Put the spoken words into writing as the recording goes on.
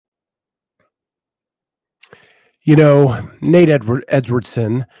Nate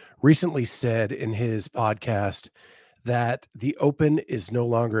Edwardson recently said in his podcast that the open is no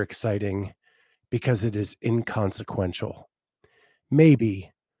longer exciting because it is inconsequential.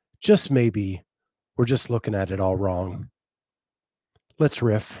 Maybe, just maybe, we're just looking at it all wrong. Let's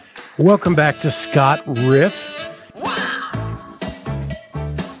riff. Welcome back to Scott Riffs.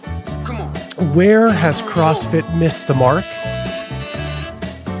 Where has CrossFit missed the mark?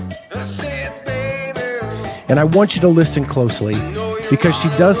 And I want you to listen closely because she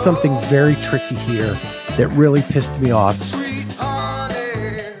does something very tricky here that really pissed me off.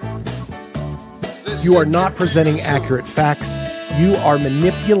 You are not presenting accurate facts. You are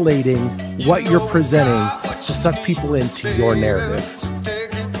manipulating what you're presenting to suck people into your narrative.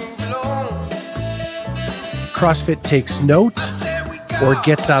 CrossFit takes note or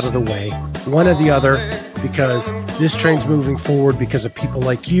gets out of the way. One or the other, because this train's moving forward because of people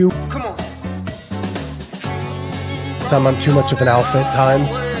like you. I'm too much of an alpha at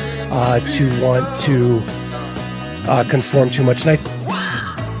times to want to conform too much.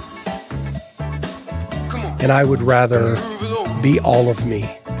 And I would rather be all of me.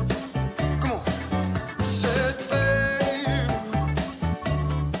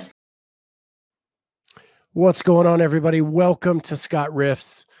 What's going on, everybody? Welcome to Scott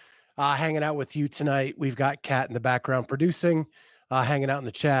Riffs. Hanging out with you tonight. We've got Kat in the background producing, hanging out in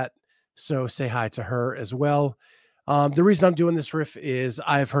the chat. So say hi to her as well. The reason I'm doing this riff is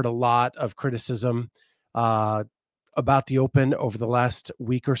I've heard a lot of criticism about the open over the last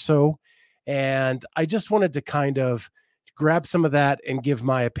week or so. And I just wanted to kind of grab some of that and give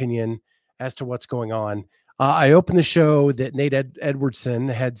my opinion as to what's going on. I opened the show that Nate Edwardson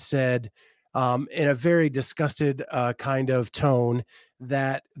had said in a very disgusted kind of tone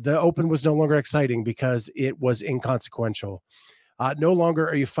that the open was no longer exciting because it was inconsequential. No longer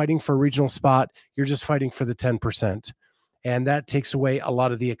are you fighting for a regional spot. You're just fighting for the 10%. And that takes away a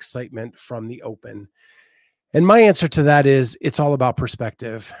lot of the excitement from the open. And my answer to that is it's all about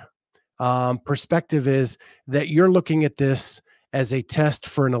perspective. Perspective is that you're looking at this as a test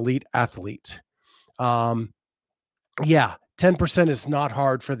for an elite athlete. 10% is not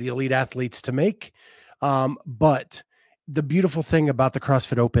hard for the elite athletes to make. But the beautiful thing about the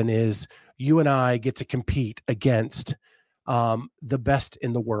CrossFit Open is you and I get to compete against the best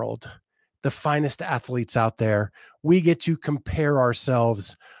in the world, the finest athletes out there. We get to compare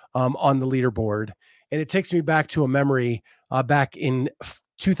ourselves on the leaderboard. And it takes me back to a memory back in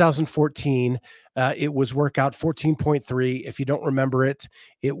 2014. It was workout 14.3. If you don't remember it,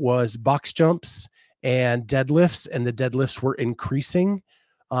 it was box jumps and deadlifts, and the deadlifts were increasing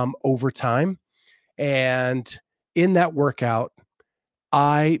over time. And in that workout,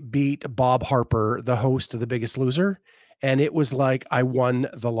 I beat Bob Harper, the host of The Biggest Loser. And it was like I won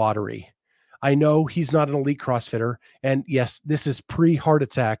the lottery. I know he's not an elite CrossFitter. And yes, this is pre-heart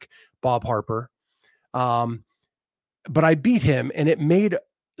attack Bob Harper. But I beat him, and it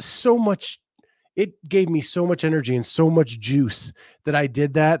gave me so much energy and so much juice that I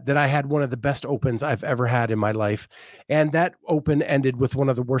did that I had one of the best opens I've ever had in my life. And that open ended with one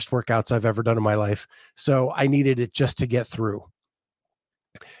of the worst workouts I've ever done in my life. So I needed it just to get through.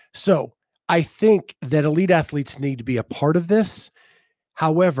 So I think that elite athletes need to be a part of this.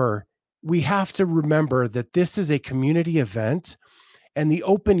 However, we have to remember that this is a community event, and the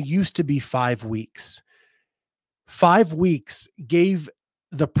open used to be 5 weeks. 5 weeks gave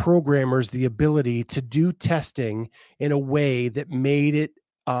the programmers the ability to do testing in a way that made it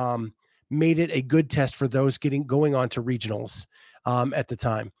a good test for those going on to regionals at the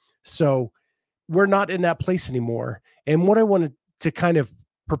time. So we're not in that place anymore. And what I wanted to kind of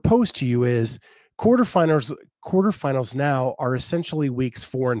propose to you is quarterfinals now are essentially weeks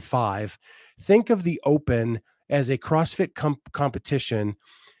 4 and 5. Think of the open as a CrossFit competition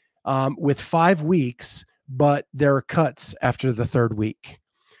with 5 weeks, but there are cuts after the third week.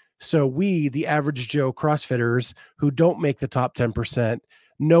 So we, the average Joe CrossFitters who don't make the top 10%,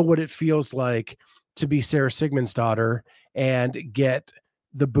 know what it feels like to be Sarah Sigmundsdottir and get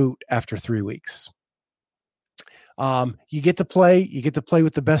the boot after 3 weeks. You get to play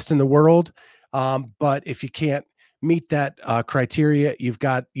with the best in the world. But if you can't meet that criteria, you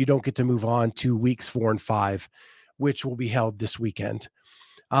don't get to move on to weeks 4 and 5, which will be held this weekend.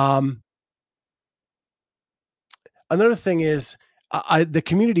 Another thing is the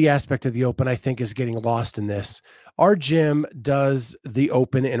community aspect of the open, I think, is getting lost in this. Our gym does the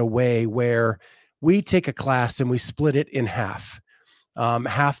open in a way where we take a class and we split it in half.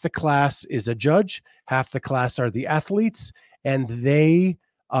 Half the class is a judge, half the class are the athletes, and they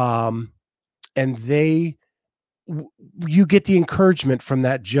w- you get the encouragement from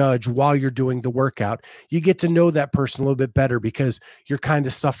that judge while you're doing the workout. You get to know that person a little bit better because you're kind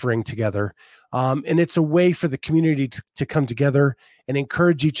of suffering together. And it's a way for the community to come together and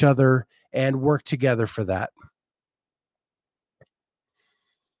encourage each other and work together for that.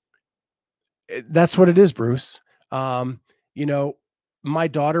 That's what it is, Bruce. Um, you know, my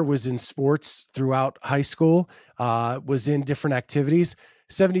daughter was in sports throughout high school, was in different activities.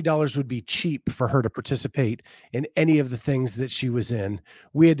 $70 would be cheap for her to participate in any of the things that she was in.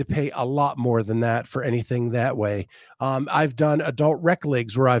 We had to pay a lot more than that for anything that way. I've done adult rec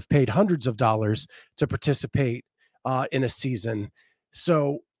leagues where I've paid hundreds of dollars to participate in a season.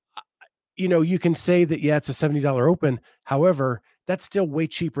 So you can say that, yeah, it's a $70 open. However, that's still way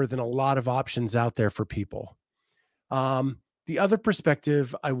cheaper than a lot of options out there for people. The other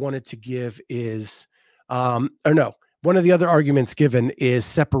perspective I wanted to give is, or no, one of the other arguments given is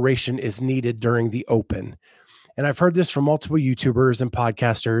separation is needed during the open. And I've heard this from multiple YouTubers and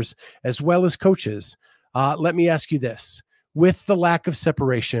podcasters, as well as coaches. Let me ask you this: with the lack of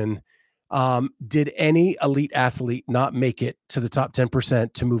separation, did any elite athlete not make it to the top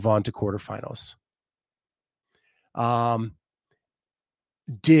 10% to move on to quarterfinals? Um,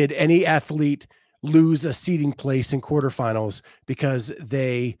 did any athlete lose a seeding place in quarterfinals because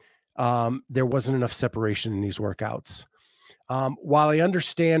there wasn't enough separation in these workouts? While I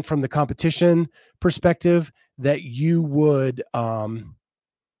understand from the competition perspective that you would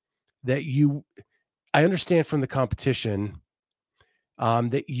that you I understand from the competition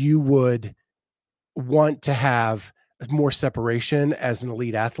that you would want to have more separation as an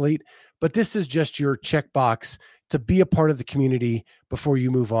elite athlete, but this is just your checkbox to be a part of the community before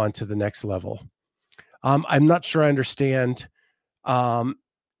you move on to the next level. I'm not sure I understand um,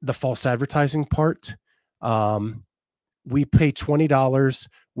 the false advertising part. Um, we pay $20.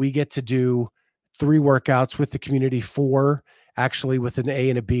 We get to do 3 workouts with the community, 4 actually with an A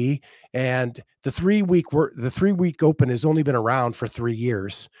and a B. And the 3-week open has only been around for 3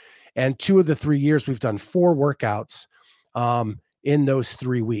 years. And 2 of the 3 years we've done 4 workouts in those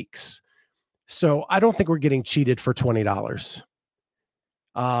 3 weeks. So I don't think we're getting cheated for $20.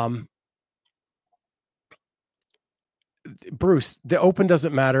 Um, Bruce, the open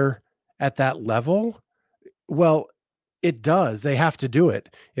doesn't matter at that level. Well, it does. They have to do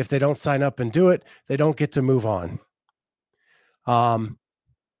it. If they don't sign up and do it, they don't get to move on. Um,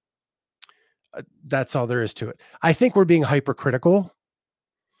 that's all there is to it. I think we're being hypercritical.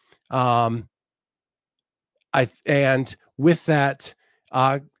 Um, and with that,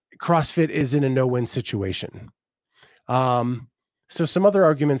 CrossFit is in a no-win situation. Um, so some other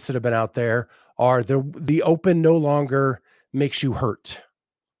arguments that have been out there are the open no longer makes you hurt.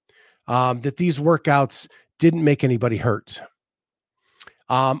 That these workouts didn't make anybody hurt.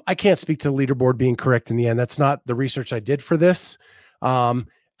 I can't speak to the leaderboard being correct in the end. That's not the research I did for this. Um,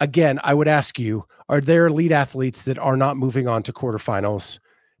 Again, I would ask you, are there elite athletes that are not moving on to quarterfinals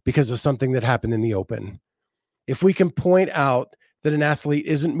because of something that happened in the open? If we can point out that an athlete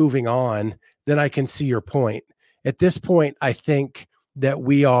isn't moving on, then I can see your point. At this point, I think that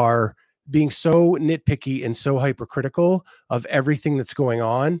we are being so nitpicky and so hypercritical of everything that's going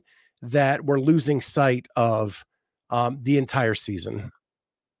on that we're losing sight of the entire season.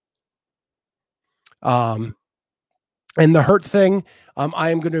 Um, and the hurt thing,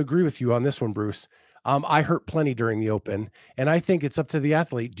 I am going to agree with you on this one, Bruce. I hurt plenty during the open, and I think it's up to the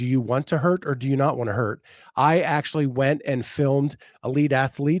athlete. Do you want to hurt or do you not want to hurt? I actually went and filmed elite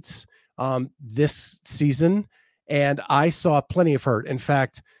athletes this season, and I saw plenty of hurt. In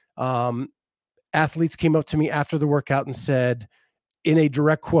fact, athletes came up to me after the workout and said, in a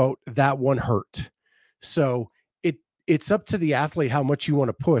direct quote, that one hurt. So it's up to the athlete how much you want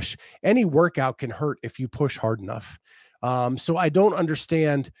to push. Any workout can hurt if you push hard enough. So I don't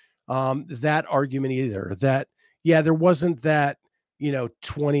understand that argument either. That, yeah, there wasn't that,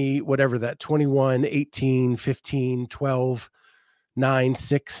 20, whatever that 21, 18, 15, 12, 9,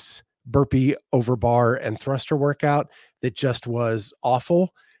 6 burpee over bar and thruster workout that just was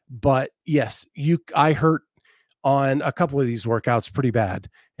awful. But yes, I hurt on a couple of these workouts pretty bad.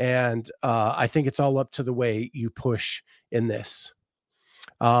 And I think it's all up to the way you push in this.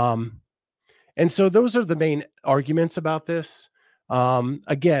 And so those are the main arguments about this.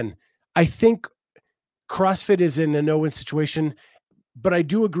 Again, I think CrossFit is in a no-win situation, but I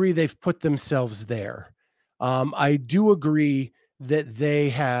do agree they've put themselves there. I do agree that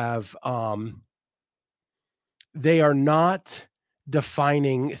they are not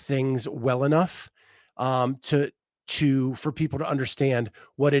defining things well enough for people to understand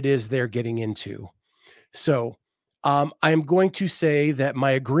what it is they're getting into. So I'm going to say that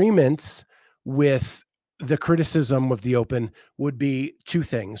my agreements with the criticism of the open would be two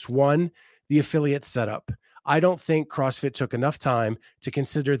things. One, the affiliate setup. I don't think CrossFit took enough time to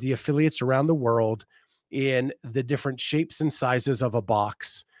consider the affiliates around the world in the different shapes and sizes of a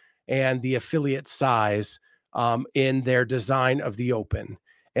box and the affiliate size in their design of the open.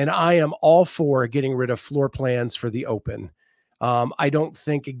 And I am all for getting rid of floor plans for the open. I don't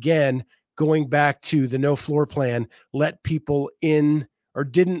think, again, going back to the no floor plan, let people in or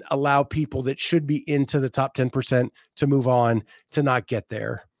didn't allow people that should be into the top 10% to move on to not get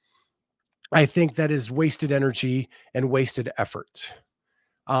there. I think that is wasted energy and wasted effort.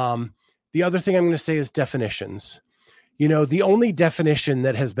 Um, the other thing I'm going to say is definitions. The only definition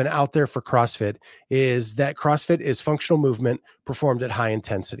that has been out there for CrossFit is that CrossFit is functional movement performed at high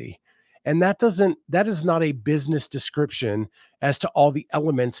intensity. And that is not a business description as to all the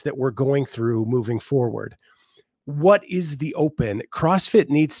elements that we're going through moving forward. What is the open? CrossFit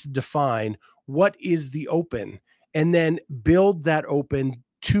needs to define what is the open and then build that open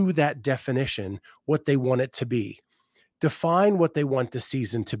to that definition, what they want it to be. Define what they want the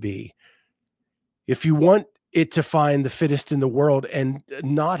season to be. If you want it to find the fittest in the world and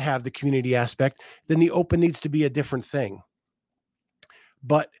not have the community aspect, then the open needs to be a different thing.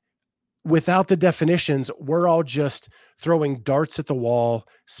 But without the definitions, we're all just throwing darts at the wall,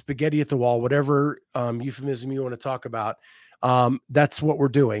 spaghetti at the wall, whatever euphemism you want to talk about. That's what we're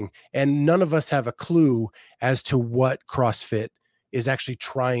doing. And none of us have a clue as to what CrossFit is actually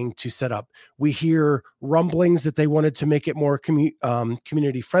trying to set up. We hear rumblings that they wanted to make it more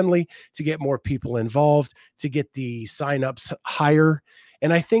community friendly, to get more people involved, to get the signups higher.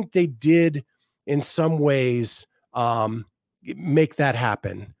 And I think they did in some ways make that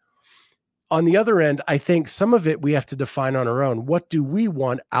happen. On the other end, I think some of it we have to define on our own. What do we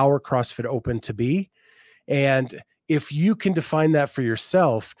want our CrossFit Open to be? And if you can define that for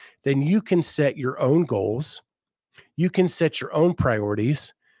yourself, then you can set your own goals. You can set your own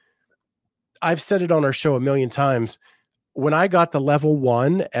priorities. I've said it on our show a million times. When I got the level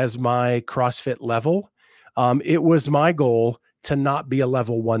 1 as my CrossFit level, it was my goal to not be a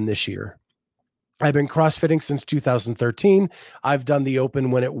level 1 this year. I've been CrossFitting since 2013. I've done the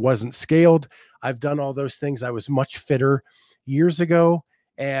open when it wasn't scaled. I've done all those things. I was much fitter years ago.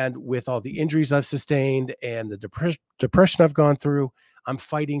 And with all the injuries I've sustained and the depression I've gone through, I'm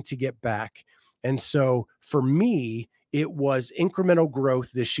fighting to get back. And so for me, it was incremental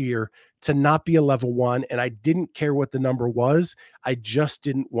growth this year to not be a level 1. And I didn't care what the number was. I just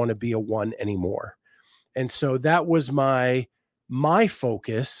didn't want to be a 1 anymore. And so that was my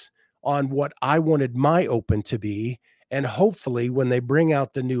focus on what I wanted my open to be. And hopefully when they bring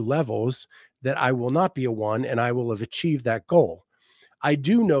out the new levels, that I will not be a 1 and I will have achieved that goal. I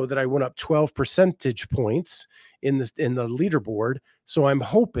do know that I went up 12 percentage points in the leaderboard. So I'm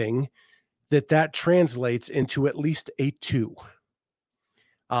hoping that translates into at least a 2.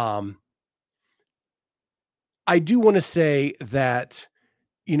 I do want to say that,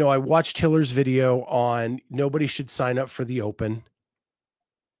 I watched Hiller's video on nobody should sign up for the open.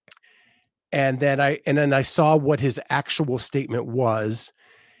 And then I saw what his actual statement was.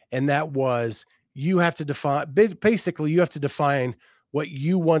 And that was, you have to define what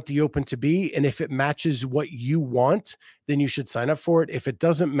you want the open to be. And if it matches what you want, then you should sign up for it. If it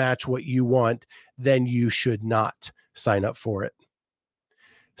doesn't match what you want, then you should not sign up for it.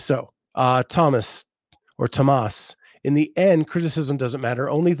 So, Tomas, in the end, criticism doesn't matter,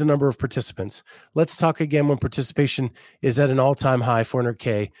 only the number of participants. Let's talk again when participation is at an all-time high,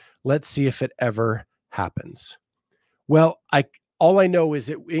 400K. Let's see if it ever happens. Well, all I know is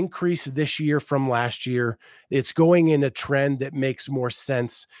it increased this year from last year. It's going in a trend that makes more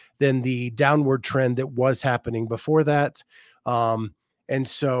sense than the downward trend that was happening before that. And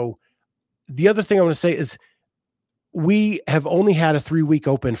so the other thing I want to say is we have only had a 3-week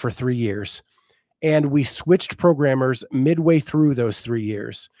open for 3 years. And we switched programmers midway through those 3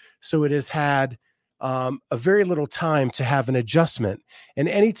 years. So it has had a very little time to have an adjustment. And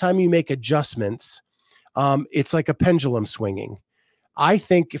anytime you make adjustments, it's like a pendulum swinging. I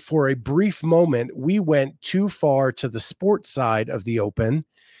think for a brief moment, we went too far to the sports side of the open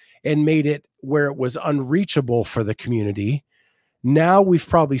and made it where it was unreachable for the community. Now we've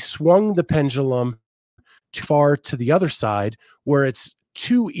probably swung the pendulum too far to the other side where it's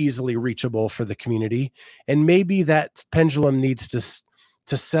too easily reachable for the community. And maybe that pendulum needs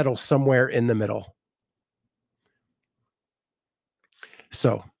to settle somewhere in the middle.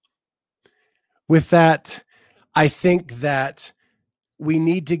 So with that, I think that we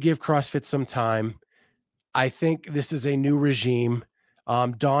need to give CrossFit some time. I think this is a new regime.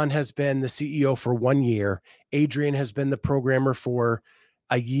 Don has been the CEO for 1 year. Adrian has been the programmer for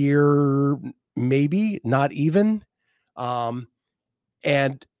a year maybe not even. Um,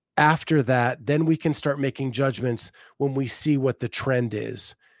 and after that, then we can start making judgments when we see what the trend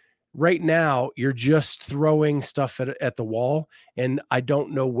is. Right now, you're just throwing stuff at the wall, and I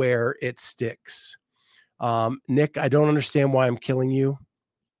don't know where it sticks. Nick, I don't understand why I'm killing you.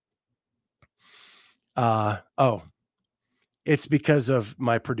 Oh, it's because of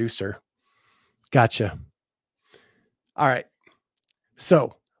my producer. Gotcha. All right.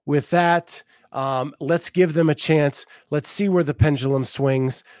 So with that, let's give them a chance. Let's see where the pendulum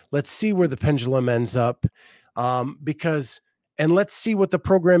swings. Let's see where the pendulum ends up. And let's see what the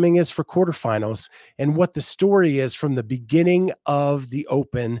programming is for quarterfinals and what the story is from the beginning of the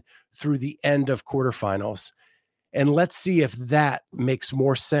Open through the end of quarterfinals. And let's see if that makes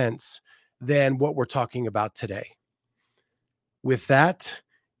more sense than what we're talking about today. With that,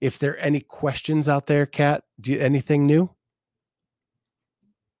 if there are any questions out there, Kat, anything new?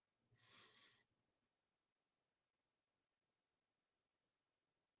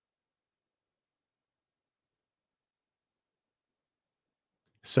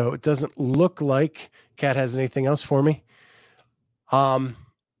 So it doesn't look like Kat has anything else for me. Um,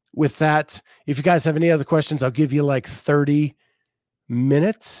 with that, if you guys have any other questions, I'll give you like 30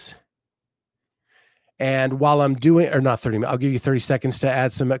 minutes. And while I'm doing, or not 30 minutes, I'll give you 30 seconds to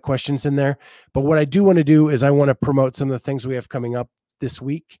add some questions in there. But what I do want to do is I want to promote some of the things we have coming up this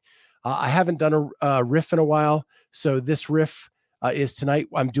week. I haven't done a riff in a while. So this riff is tonight.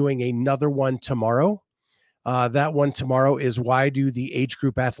 I'm doing another one tomorrow. That one tomorrow is why do the age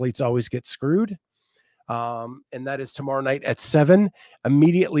group athletes always get screwed? And that is tomorrow night at 7.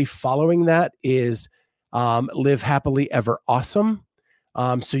 Immediately following that is Live Happily Ever Awesome.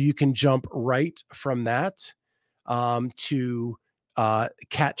 So you can jump right from that to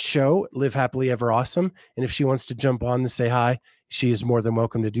Kat's show, Live Happily Ever Awesome. And if she wants to jump on and say hi, she is more than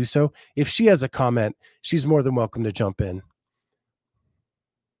welcome to do so. If she has a comment, she's more than welcome to jump in.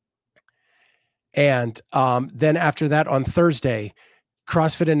 And then after that on Thursday,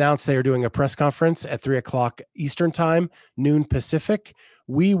 CrossFit announced they are doing a press conference at 3:00 Eastern time, noon Pacific.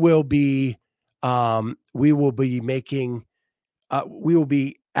 We will be making we will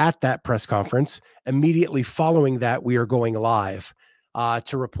be at that press conference. Immediately following that, we are going live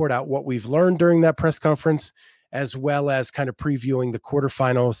to report out what we've learned during that press conference, as well as kind of previewing the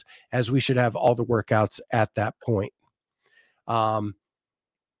quarterfinals, as we should have all the workouts at that point.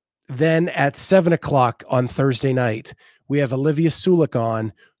 Then at 7:00 on Thursday night, we have Olivia Sulik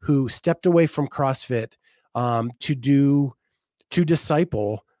on, who stepped away from CrossFit to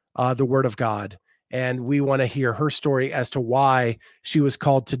disciple the Word of God. And we want to hear her story as to why she was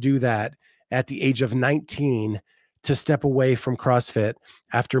called to do that at the age of 19, to step away from CrossFit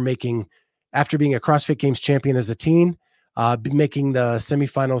after being a CrossFit Games champion as a teen, making the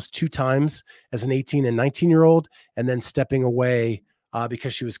semifinals 2 times as an 18 and 19-year-old, and then stepping away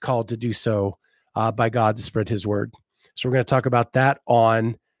because she was called to do so by God to spread his word. So we're going to talk about that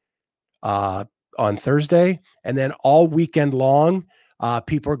on Thursday, and then all weekend long,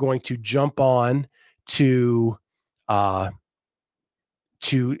 people are going to jump on to we're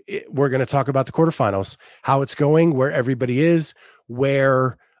going to talk about the quarterfinals, how it's going, where everybody is,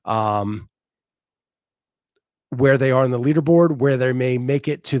 where they are on the leaderboard, where they may make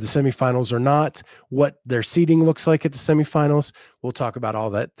it to the semifinals or not, what their seeding looks like at the semifinals. We'll talk about all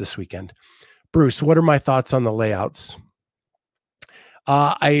that this weekend. Bruce, what are my thoughts on the layouts?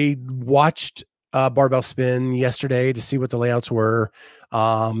 I watched barbell spin yesterday to see what the layouts were.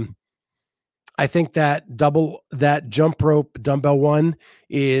 I think that jump rope dumbbell one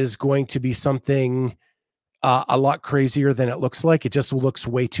is going to be something a lot crazier than it looks like. It just looks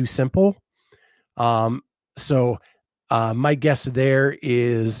way too simple. So my guess there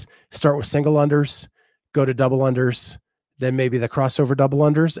is start with single unders, go to double unders, then maybe the crossover double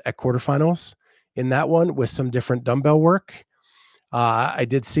unders at quarterfinals in that one with some different dumbbell work. I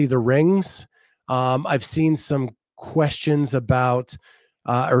did see the rings. I've seen some questions about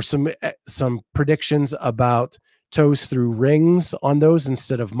or some predictions about toes through rings on those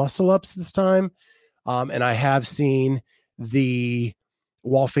instead of muscle ups this time. And I have seen the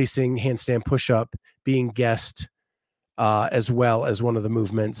wall facing handstand push up being guessed as well as one of the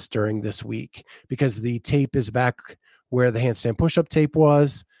movements during this week, because the tape is back where the handstand push up tape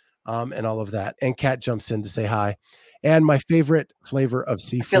was, and all of that. And Kat jumps in to say hi. And my favorite flavor of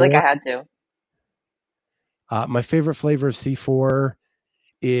C4. I feel like I had to. My favorite flavor of C4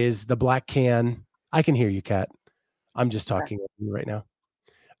 is the black can. I can hear you, Kat. I'm just talking to you right now.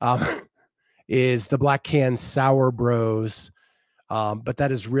 Is the black can Sour Bros, but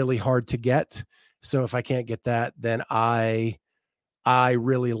that is really hard to get. So if I can't get that, then I I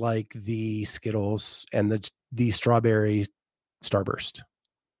really like the Skittles and the strawberry Starburst.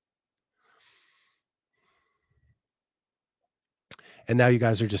 And now you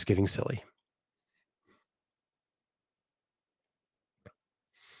guys are just getting silly.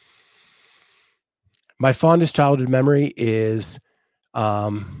 My fondest childhood memory is I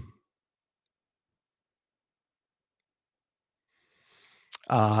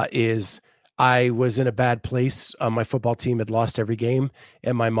was in a bad place. My football team had lost every game,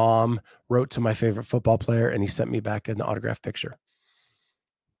 and my mom wrote to my favorite football player, and he sent me back an autographed picture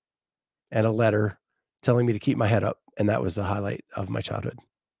and a letter telling me to keep my head up. And that was a highlight of my childhood.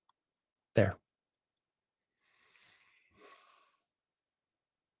 There.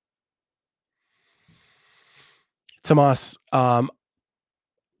 Tomas,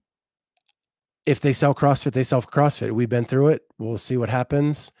 if they sell CrossFit, they sell CrossFit. We've been through it. We'll see what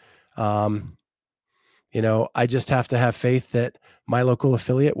happens. I just have to have faith that my local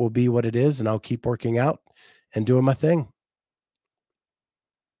affiliate will be what it is, and I'll keep working out and doing my thing.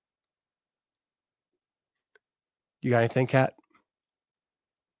 You got anything, Kat?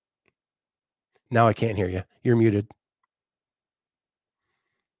 Now I can't hear you. You're muted.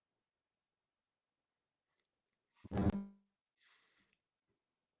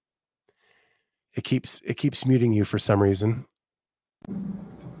 It keeps muting you for some reason.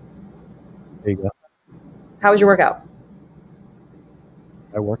 There you go. How was your workout?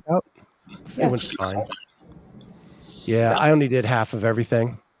 My workout? Yeah. It was fine. Yeah, I only did half of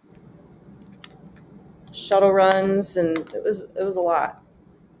everything. Shuttle runs, and it was a lot.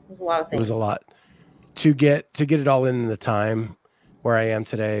 It was a lot of things. It was a lot to get it all in the time where I am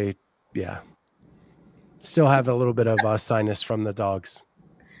today. Yeah, still have a little bit of sinus from the dogs.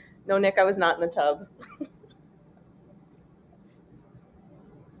 No, Nick, I was not in the tub.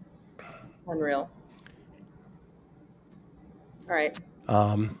 Unreal. All right.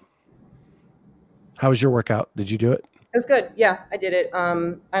 How was your workout? Did you do it? It was good. Yeah, I did it.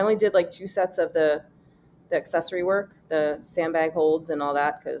 I only did like 2 sets of the accessory work, the sandbag holds and all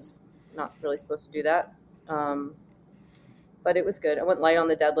that, because I'm not really supposed to do that. But it was good. I went light on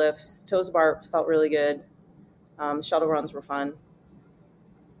the deadlifts. Toes bar felt really good. Shuttle runs were fun.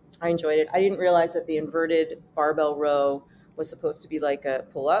 I enjoyed it. I didn't realize that the inverted barbell row was supposed to be like a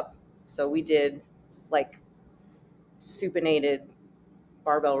pull-up. So we did like supinated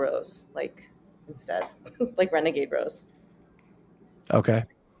barbell rows, like instead, like renegade rows. Okay.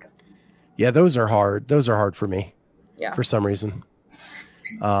 Yeah, those are hard. Those are hard for me. Yeah. For some reason.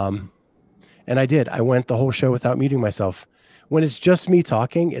 And I went the whole show without muting myself. When it's just me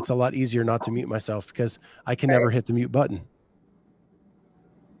talking, it's a lot easier not to mute myself because I can never hit the mute button.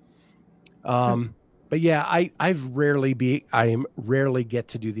 But yeah, I rarely get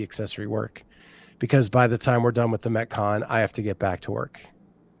to do the accessory work because by the time we're done with the Metcon, I have to get back to work.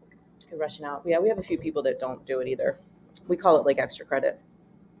 You're rushing out. Yeah, we have a few people that don't do it either. We call it like extra credit.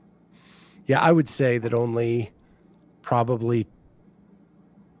 Yeah, I would say that only probably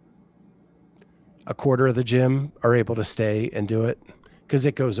a quarter of the gym are able to stay and do it because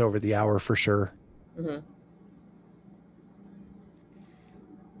it goes over the hour for sure. Mm-hmm.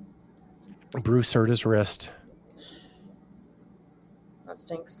 Bruce hurt his wrist. That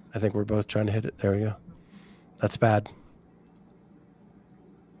stinks. I think we're both trying to hit it. There we go. That's bad.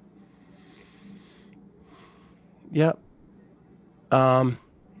 Yep.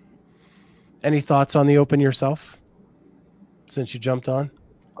 Any thoughts on the Open yourself since you jumped on?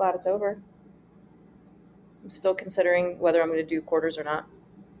 Glad it's over. I'm still considering whether I'm going to do quarters or not.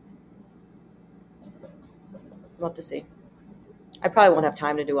 We'll have to see. I probably won't have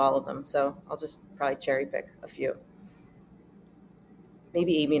time to do all of them, so I'll just probably cherry pick a few.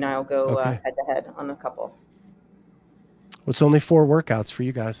 Maybe Amy and I will go head to head on a couple. Well, it's only 4 workouts for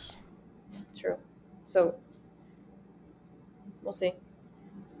you guys. True. So we'll see.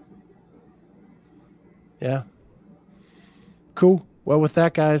 Yeah. Cool. Well, with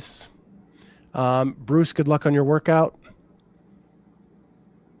that, guys, Bruce, good luck on your workout.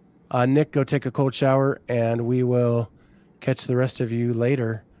 Nick, go take a cold shower, and we will catch the rest of you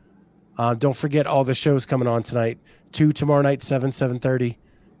later. Don't forget all the shows coming on tonight. 2 tomorrow night, 7:30.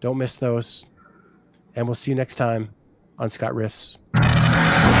 Don't miss those. And we'll see you next time on Scott Riffs.